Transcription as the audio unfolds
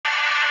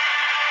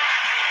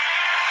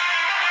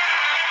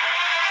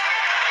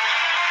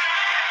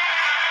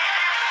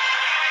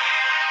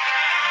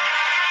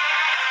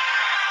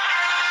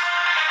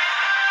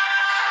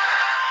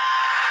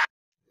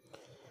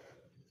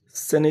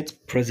Senate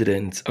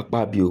President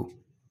Akpabio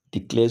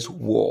declares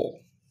war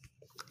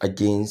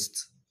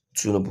against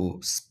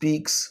Tinubu,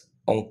 speaks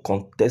on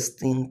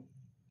contesting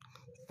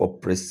for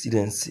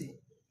presidency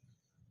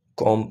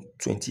come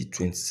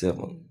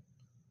 2027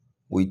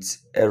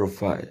 with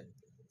El-Rufai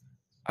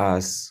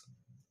as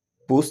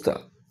poster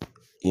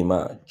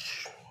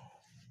emerge.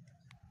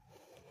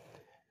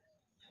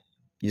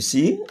 You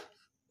see,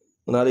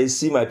 now they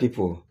see my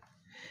people.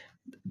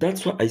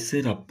 That's why I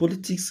said that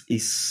politics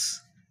is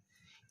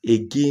a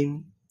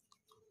game,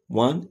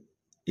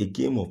 a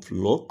game of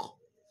luck,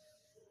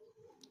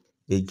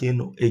 a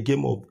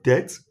game of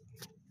death,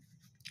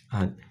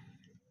 and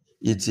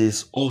it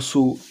is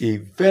also a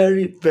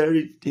very,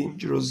 very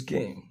dangerous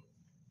game.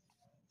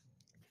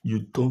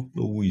 You don't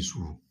know who is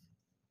who.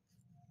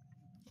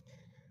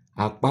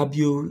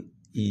 Akpabio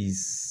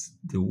is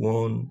the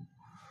one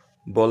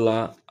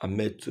Bola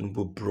Ahmed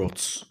Tinubu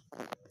brought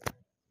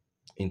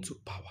into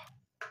power.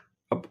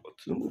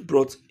 Tinubu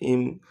brought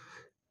him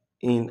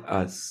in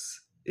as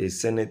a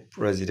Senate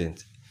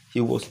president. He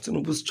was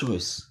Tinubu's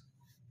choice.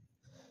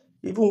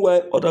 Even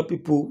while other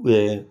people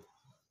were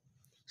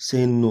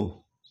saying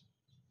no,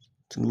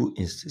 Tinubu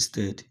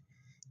insisted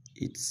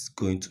it's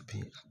going to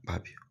be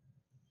Akpabio.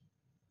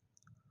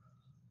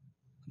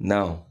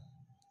 Now,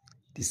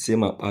 the same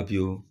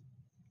Akpabio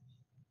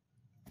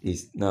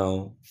is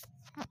now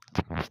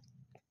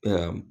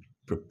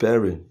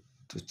preparing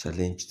to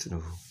challenge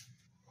Tinubu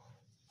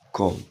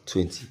come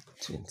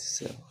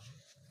 2027.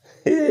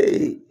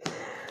 Hey!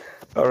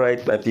 All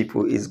right, my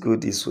people, it's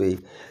good this way.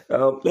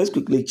 Let's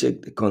quickly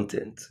check the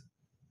content.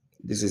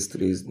 This is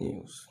today's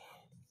news.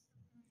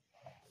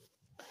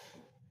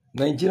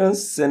 Nigerian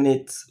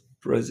Senate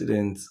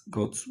President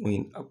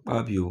Godswin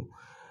Akpabio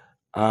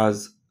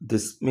has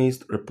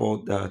dismissed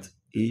report that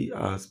he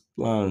has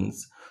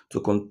plans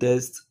to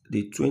contest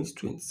the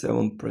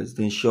 2027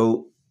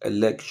 presidential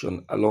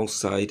election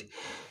alongside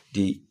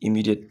the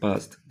immediate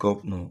past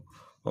governor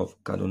of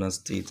Kaduna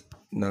State,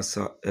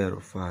 Nasir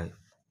El-Rufai.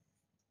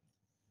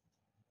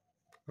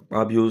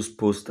 Akpabio's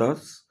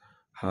posters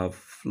have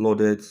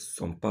flooded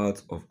some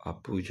parts of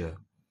Abuja,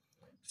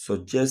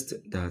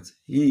 suggesting that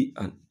he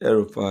and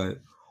El-Rufai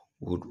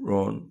would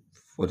run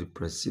for the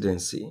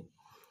presidency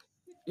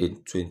in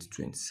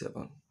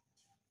 2027.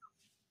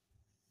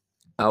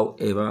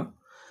 However,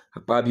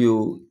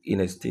 Akpabio,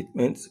 in a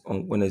statement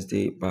on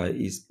Wednesday by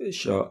his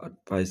special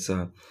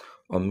advisor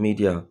on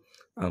media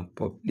and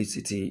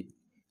publicity,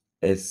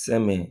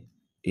 Eseme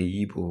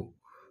Eyibo,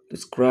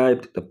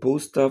 described the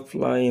poster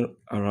flying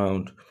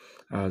around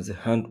as the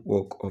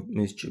handwork of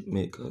mischief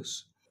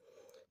makers.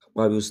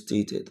 Akpabio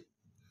stated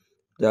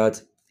that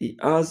he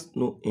has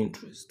no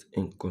interest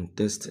in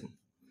contesting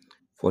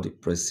for the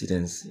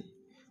presidency,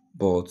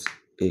 but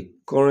is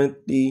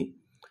currently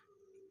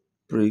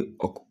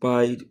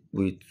preoccupied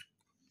with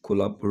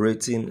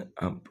collaborating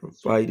and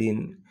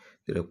providing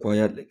the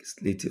required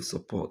legislative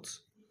support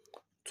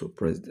to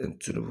President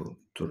Tinubu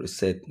to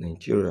reset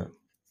Nigeria.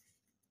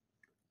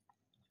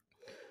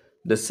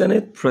 The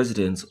Senate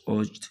President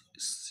urged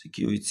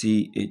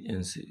security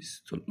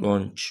agencies to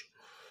launch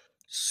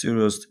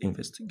serious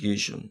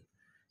investigation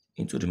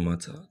into the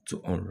matter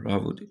to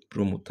unravel the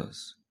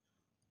promoters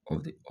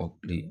of the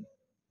ugly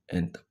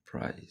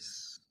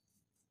enterprise.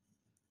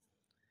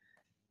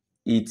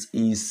 It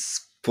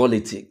is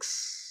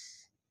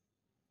politics.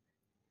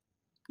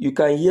 You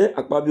can hear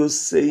Akpabio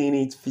saying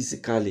it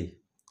physically,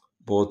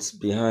 but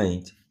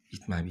behind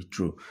it might be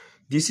true.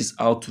 This is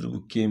how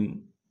Tinubu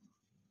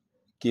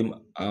came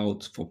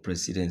out for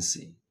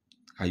presidency.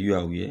 Are you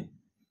aware?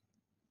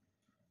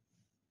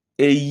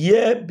 A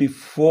year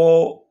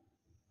before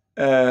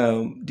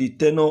the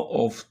tenure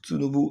of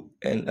Tinubu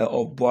and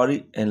of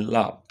Buhari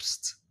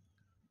elapsed,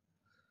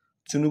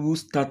 Tinubu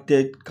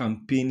started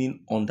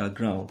campaigning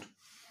underground.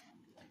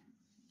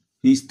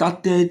 He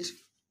started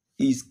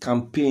his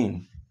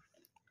campaign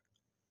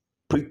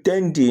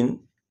pretending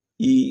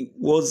he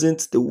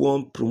wasn't the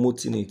one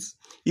promoting it.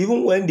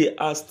 Even when they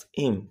asked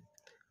him,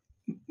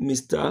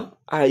 Mr.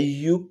 Are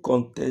you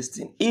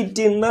contesting? He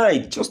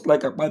denied, just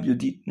like Akpabio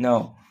did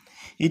now.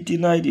 He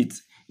denied it.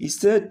 He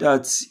said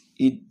that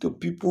the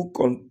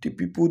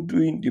people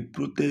doing the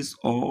protest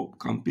or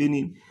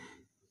campaigning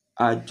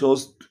are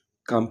just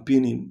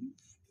campaigning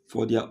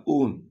for their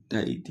own,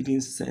 that he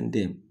didn't send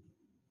them.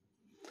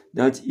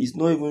 That he's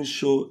not even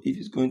sure if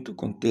he's going to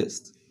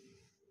contest.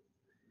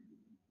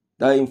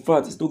 That in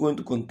fact he's not going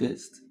to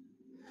contest.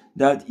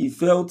 That he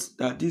felt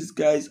that these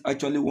guys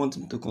actually want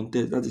him to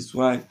contest. That is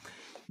why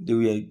they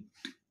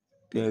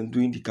were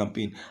doing the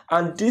campaign.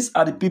 And these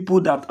are the people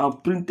that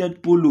have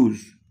printed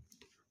polos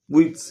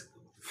with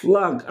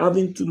flag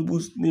having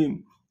Tinubu's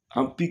name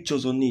and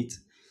pictures on it.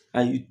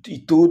 And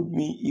he told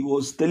me, he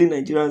was telling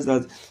Nigerians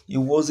that he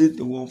wasn't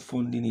the one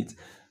funding it.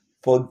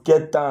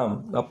 Forget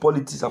them. The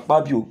politics,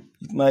 Akpabio,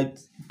 it might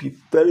be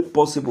very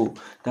possible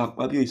that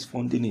Akpabio is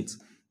funding it.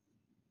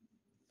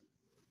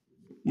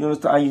 You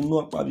understand? And you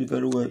know Akpabio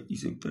very well.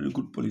 He's a very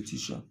good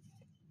politician.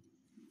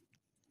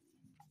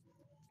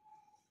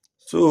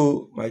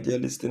 So, my dear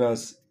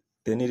listeners,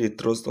 they need to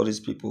trust all these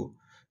people.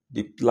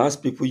 The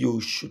last people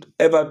you should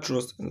ever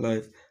trust in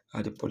life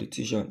are the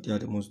politicians. They are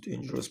the most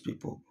dangerous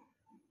people.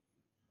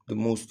 The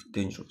most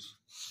dangerous.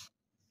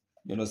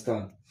 You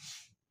understand?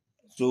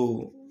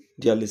 So,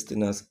 dear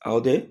listeners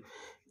out there,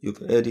 you've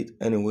heard it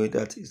anyway.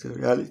 That is the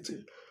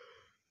reality.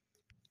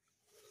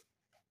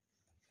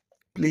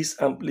 Please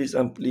and please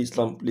and please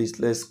and please,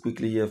 let's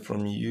quickly hear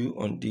from you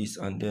on this,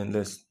 and then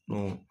let's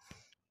know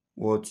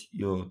what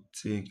your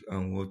take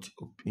and what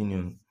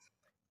opinion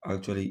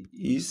actually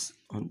is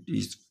on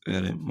this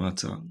very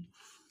matter.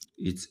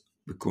 It's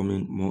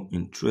becoming more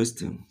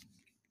interesting.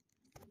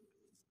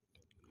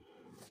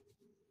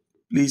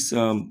 Please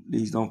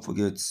don't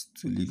forget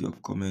to leave your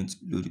comments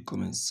below the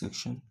comment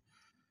section.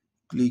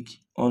 Click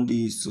on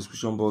the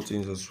subscription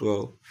buttons as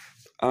well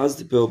as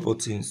the bell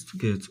buttons to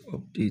get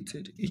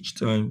updated each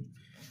time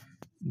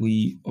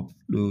we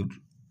upload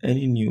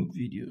any new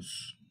videos.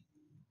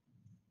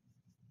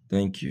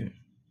 Thank you.